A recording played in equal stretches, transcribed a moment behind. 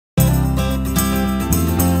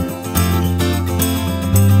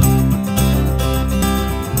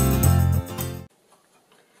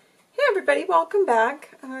welcome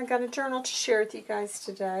back. I got a journal to share with you guys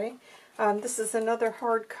today. This is another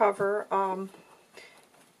hardcover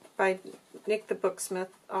by Nick the Booksmith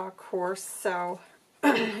course. So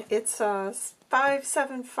it's a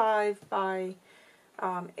 575 by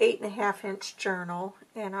 8.5 inch journal,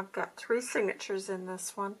 and I've got 3 signatures in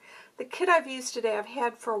this one. The kit I've used today I've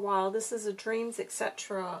had for a while. This is a Dreams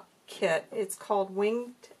Etc. kit. It's called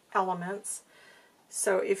Winged Elements.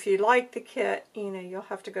 So if you like the kit, you'll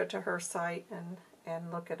have to go to her site and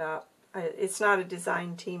look it up. It's not a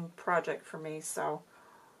design team project for me,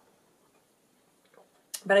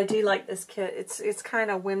 but I do like this kit. It's kind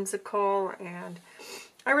of whimsical, and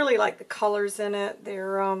I really like the colors in it.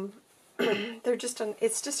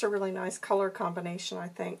 It's just a really nice color combination, I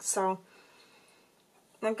think. So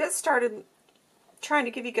I'll get started trying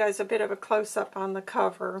to give you guys a bit of a close-up on the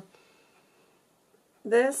cover.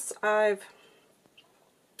 This I've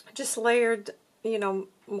just layered,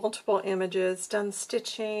 multiple images, done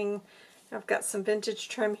stitching. I've got some vintage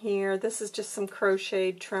trim here. This is just some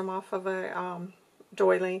crocheted trim off of a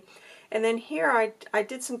doily. And then here I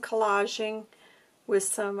did some collaging with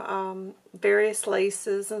some various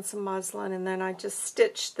laces and some muslin, and then I just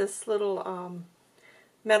stitched this little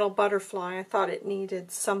metal butterfly. I thought it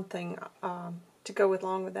needed something to go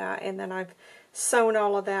along with that, and then I've sewn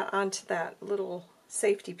all of that onto that little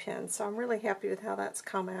safety pin. So I'm really happy with how that's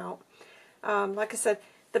come out. Like I said,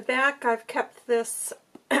 the back, I've kept this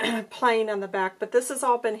plain on the back, but this has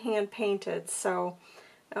all been hand painted, so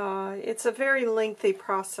it's a very lengthy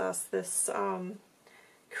process, this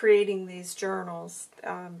creating these journals,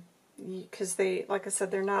 because like I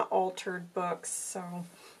said, they're not altered books, so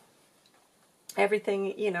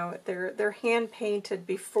everything, they're hand painted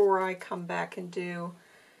before I come back and do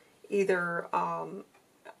either,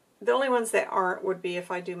 the only ones that aren't would be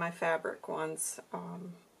if I do my fabric ones,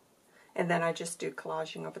 and then I just do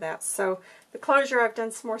collaging over that. So the closure, I've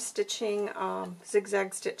done some more stitching,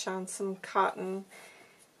 zigzag stitch on some cotton,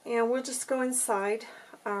 and we'll just go inside.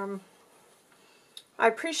 I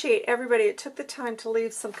appreciate everybody that took the time to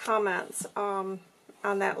leave some comments on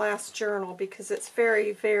that last journal, because it's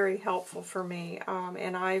very, very helpful for me,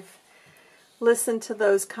 and I've listened to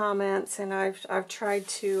those comments, and I've tried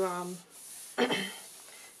to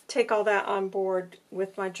take all that on board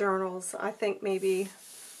with my journals. I think maybe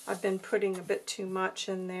I've been putting a bit too much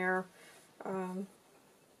in there.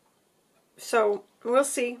 So we'll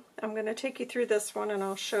see. I'm going to take you through this one, and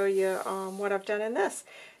I'll show you what I've done in this.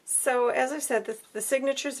 So as I said, the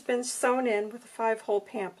signature's been sewn in with a 5-hole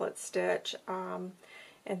pamphlet stitch. And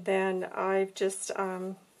then I've just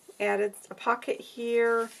added a pocket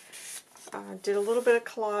here. Did a little bit of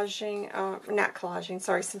collaging, not collaging,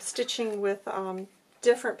 sorry, some stitching with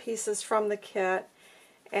different pieces from the kit,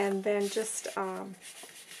 and then just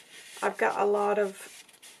I've got a lot of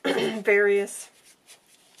various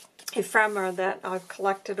ephemera that I've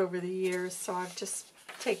collected over the years, so I've just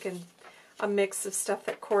taken a mix of stuff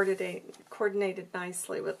that coordinated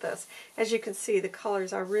nicely with this. As you can see, the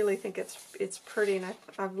colors, I really think it's pretty, and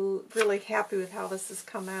I'm really happy with how this has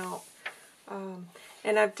come out.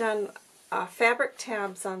 And I've done fabric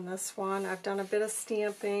tabs on this one. I've done a bit of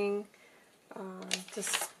stamping.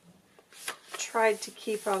 Just tried to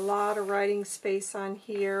keep a lot of writing space on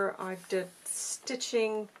here. I've did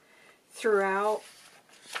stitching throughout.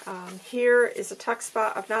 Here is a tuck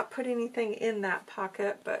spot. I've not put anything in that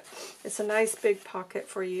pocket, but it's a nice big pocket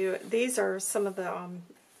for you. These are some of the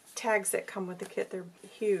tags that come with the kit. They're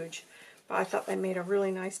huge, but I thought they made a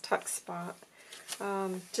really nice tuck spot.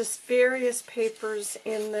 Just various papers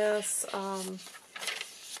in this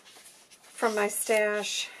from my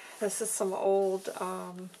stash. This is some old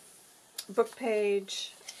book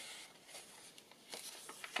page.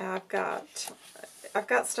 I've got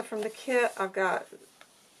stuff from the kit. I've got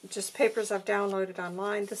just papers I've downloaded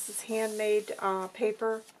online. This is handmade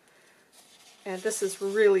paper, and this is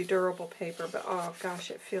really durable paper, but oh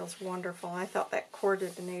gosh, it feels wonderful. I thought that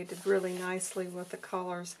coordinated really nicely with the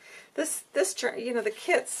colors. This the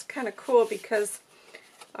kit's kind of cool because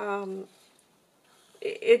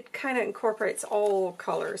it kind of incorporates all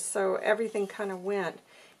colors, so everything kind of went.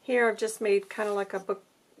 Here I've just made kind of like a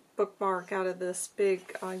bookmark out of this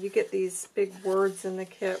big, you get these big words in the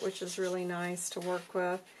kit, which is really nice to work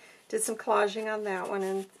with. Did some collaging on that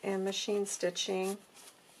one, and machine stitching.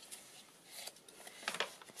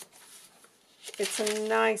 It's a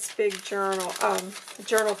nice big journal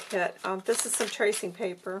kit. This is some tracing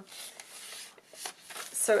paper.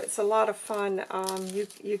 So it's a lot of fun.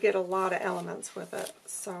 You get a lot of elements with it.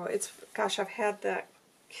 So it's, gosh, I've had that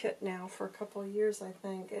kit now for a couple of years, I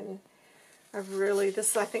think, and I've really,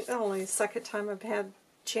 this is I think the only second time I've had a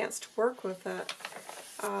chance to work with it.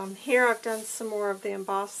 Here I've done some more of the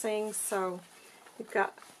embossing, so you've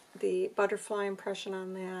got the butterfly impression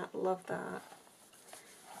on that. Love that.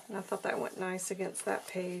 And I thought that went nice against that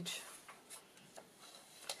page.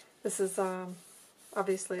 This is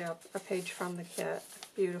obviously a page from the kit.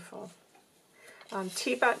 Beautiful.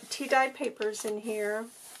 Tea-dyed papers in here.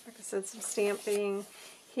 Like I said, some stamping.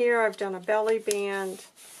 Here I've done a belly band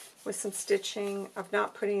with some stitching. I've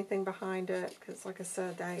not put anything behind it because, like I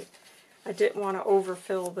said, I didn't want to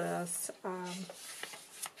overfill this.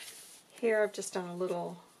 Here I've just done a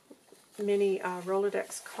little mini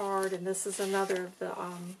Rolodex card, and this is another of the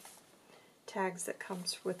tags that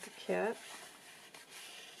comes with the kit.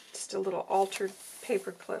 Just a little altered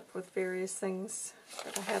paper clip with various things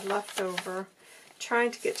that I had left over.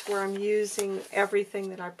 Trying to get to where I'm using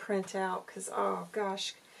everything that I print out because, oh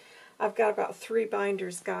gosh, I've got about 3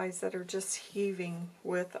 binders, guys, that are just heaving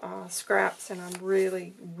with scraps, and I'm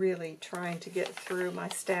really, really trying to get through my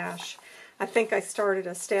stash. I think I started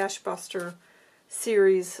a Stash Buster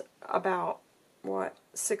series about,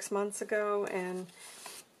 6 months ago, and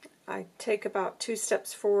I take about 2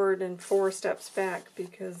 steps forward and 4 steps back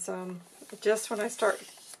because just when I start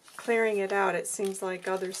clearing it out, it seems like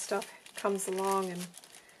other stuff comes along,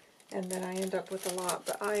 and then I end up with a lot.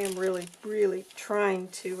 But I am really, really trying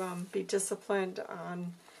to be disciplined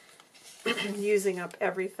on using up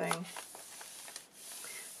everything.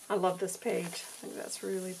 I love this page. I think that's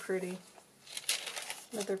really pretty.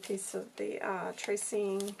 Another piece of the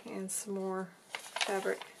tracing and some more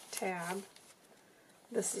fabric tab.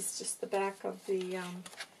 This is just the back of the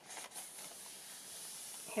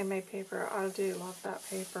handmade paper. I do love that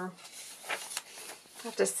paper. I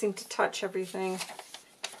just seem to touch everything.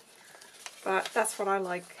 But that's what I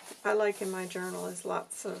like. I like in my journal is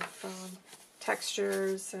lots of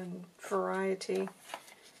textures and variety.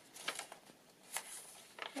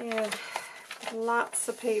 And lots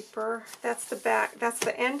of paper. That's the back. That's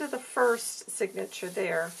the end of the first signature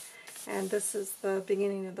there. And this is the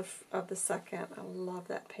beginning of the second. I love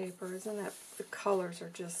that paper. Isn't that, the colors are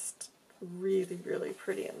just really, really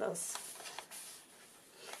pretty in this.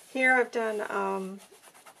 Here I've done,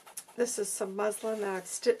 this is some muslin that I've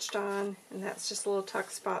stitched on, and that's just a little tuck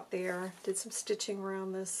spot there. Did some stitching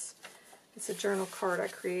around this. It's a journal card I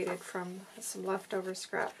created from some leftover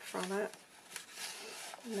scrap from it.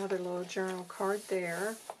 Another little journal card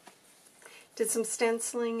there. Did some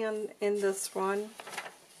stenciling in this one.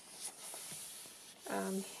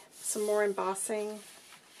 Some more embossing.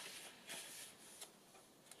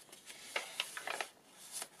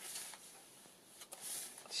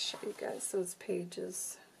 Show you guys those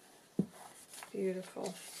pages.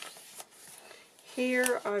 Beautiful.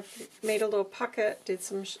 Here I've made a little pocket, did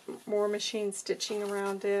some more machine stitching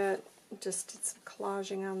around it, just did some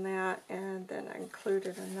collaging on that, and then I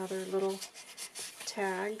included another little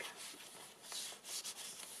tag.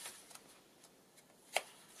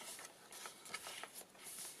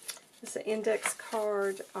 It's an index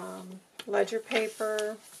card, ledger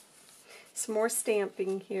paper, some more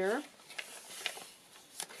stamping here,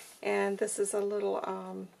 and this is a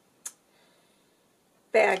little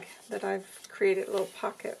bag that I've created a little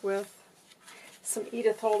pocket with. Some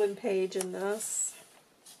Edith Holden page in this.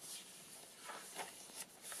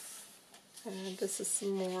 And this is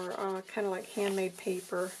some more kind of like handmade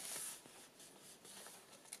paper.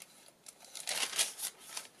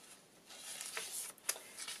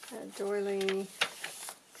 Doily.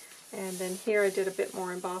 And then here I did a bit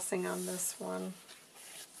more embossing on this one.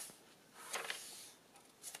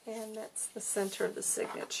 And that's the center of the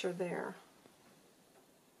signature there.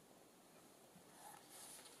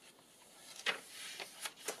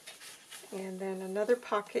 And then another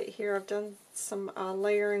pocket here. I've done some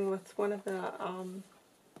layering with one of the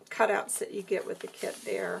cutouts that you get with the kit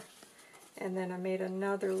there. And then I made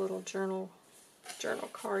another little journal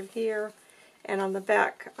card here. And on the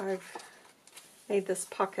back I've made this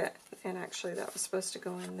pocket, and actually that was supposed to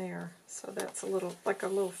go in there. So that's a little, like a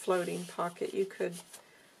little floating pocket. You could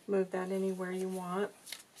move that anywhere you want.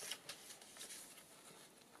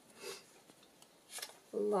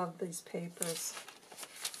 Love these papers.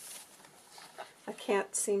 I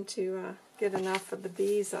can't seem to get enough of the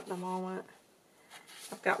bees at the moment.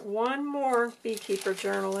 I've got one more beekeeper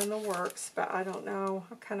journal in the works, but I don't know.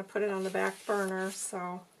 I kind of put it on the back burner,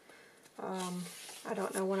 so I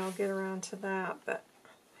don't know when I'll get around to that. But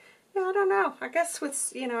yeah, I don't know. I guess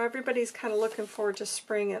with, you know, everybody's kind of looking forward to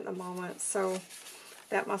spring at the moment, so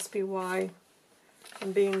that must be why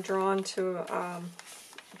I'm being drawn to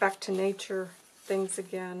back to nature things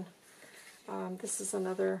again. This is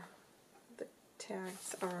another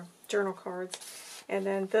tags or journal cards. And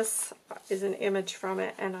then this is an image from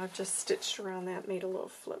it, and I've just stitched around that, made a little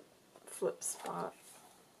flip spot.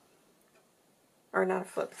 Or not a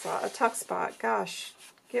flip spot, a tuck spot. Gosh,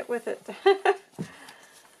 get with it.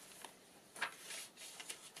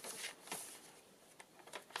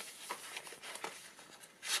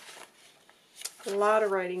 A lot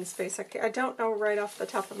of writing space. I don't know right off the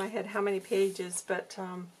top of my head how many pages, but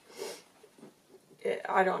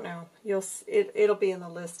I don't know. It'll be in the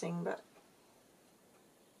listing, but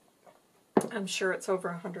I'm sure it's over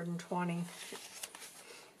 120.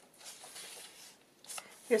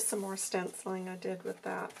 Here's some more stenciling I did with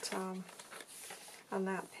that on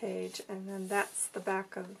that page, and then that's the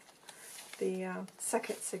back of the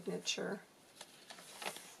second signature.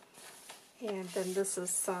 And then this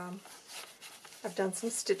is, I've done some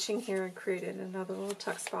stitching here and created another little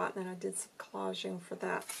tuck spot, and then I did some collaging for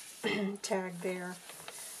that tag there.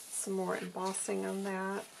 Some more embossing on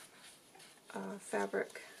that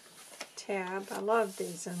fabric tab. I love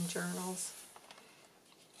these in journals.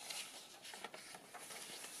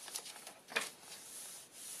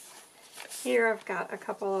 Here I've got a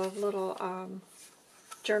couple of little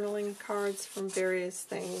journaling cards from various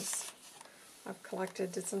things I've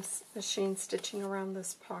collected. Did some machine stitching around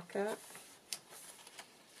this pocket.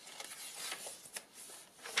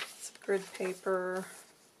 Some grid paper.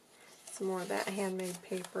 Some more of that handmade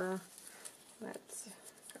paper. That's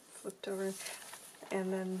got flipped over.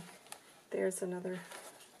 And then there's another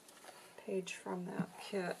page from that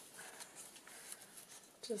kit.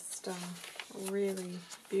 Just a really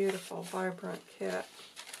beautiful, vibrant kit.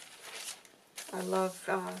 I love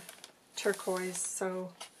turquoise,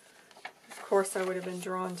 so of course I would have been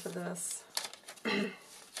drawn to this. And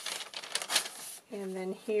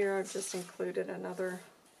then here I've just included another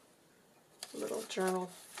little journal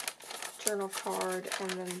card,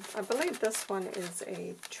 and then I believe this one is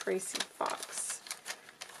a Tracy Fox,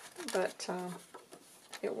 but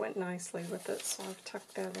it went nicely with it, so I've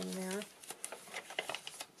tucked that in there.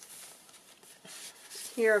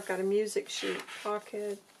 Here I've got a music sheet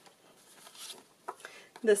pocket.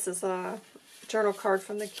 This is a journal card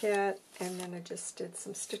from the kit, and then I just did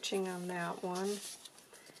some stitching on that one.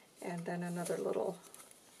 And then another little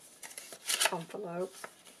envelope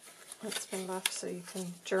that's been left so you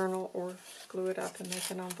can journal or glue it up and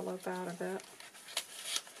make an envelope out of it.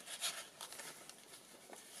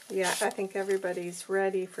 Yeah, I think everybody's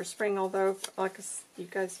ready for spring, although, like you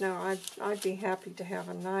guys know, I'd be happy to have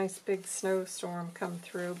a nice big snowstorm come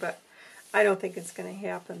through, but I don't think it's going to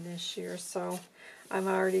happen this year, so I'm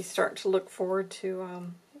already starting to look forward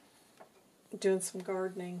to doing some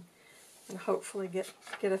gardening and hopefully get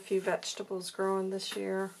a few vegetables growing this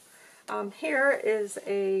year. Here is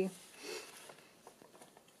a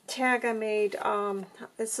tag I made.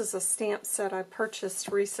 This is a stamp set I purchased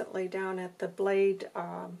recently down at the Blade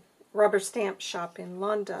rubber stamp shop in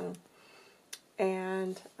London,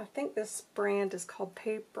 and I think this brand is called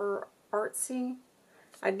Paper Artsy.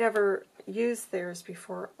 I'd never used theirs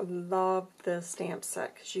before. I love the stamp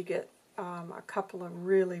set because you get a couple of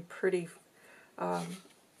really pretty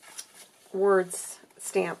words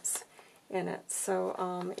stamps in it.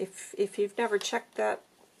 So if you've never checked that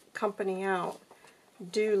company out,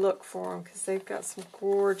 do look for them because they've got some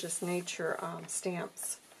gorgeous nature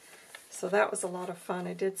stamps. So that was a lot of fun.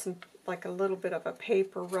 I did some, like, a little bit of a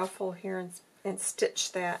paper ruffle here and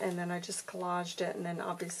stitched that, and then I just collaged it, and then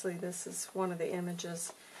obviously this is one of the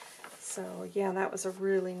images. So yeah, that was a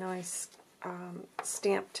really nice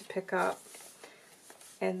stamp to pick up.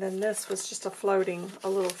 And then this was just a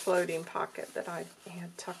little floating pocket that I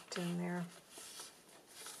had tucked in there.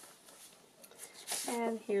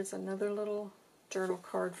 And here's another little journal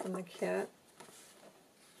card from the kit.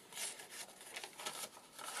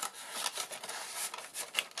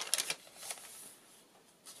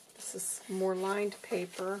 This is more lined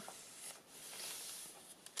paper.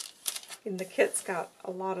 And the kit's got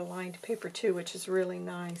a lot of lined paper too, which is really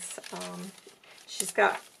nice. She's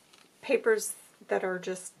got papers that are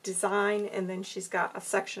just design, and then she's got a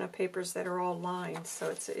section of papers that are all lined, so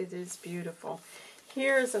it is beautiful.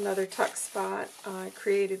 Here's another tuck spot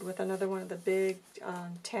created with another one of the big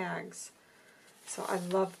tags. So I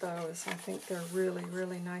love those. I think they're really,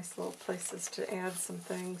 really nice little places to add some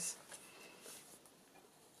things.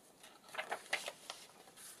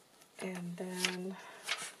 And then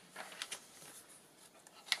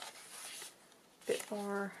a bit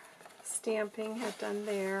more stamping I've done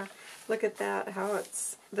there. Look at that, how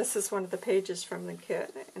this is one of the pages from the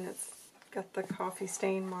kit, and it's got the coffee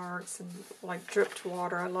stain marks and like dripped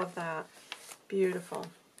water. I love that. Beautiful.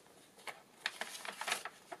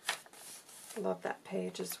 I love that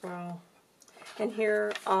page as well. And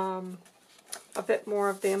here, a bit more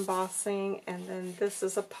of the embossing, and then this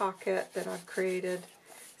is a pocket that I've created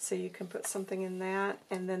so you can put something in that.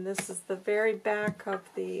 And then this is the very back of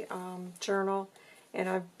the journal, and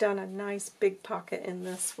I've done a nice big pocket in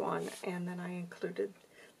this one, and then I included,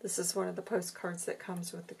 this is one of the postcards that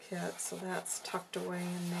comes with the kit, so that's tucked away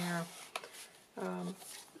in there.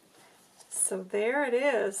 So there it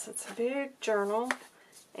is. It's a big journal,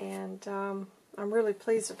 and I'm really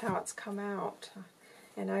pleased with how it's come out.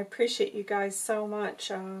 And I appreciate you guys so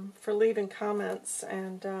much for leaving comments,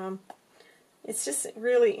 and it's just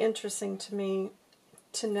really interesting to me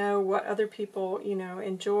to know what other people, you know,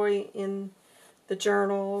 enjoy in the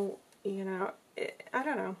journal. You know, I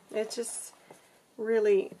don't know. It's just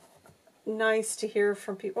really nice to hear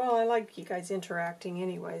from people. Well, I like you guys interacting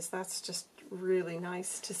anyways. That's just really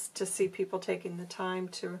nice to see people taking the time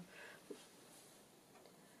to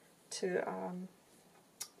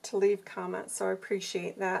leave comments, so I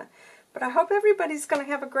appreciate that. But I hope everybody's going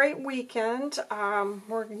to have a great weekend.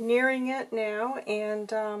 We're nearing it now,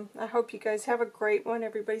 and I hope you guys have a great one.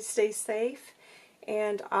 Everybody stay safe,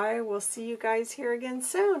 and I will see you guys here again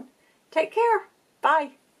soon. Take care.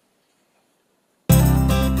 Bye.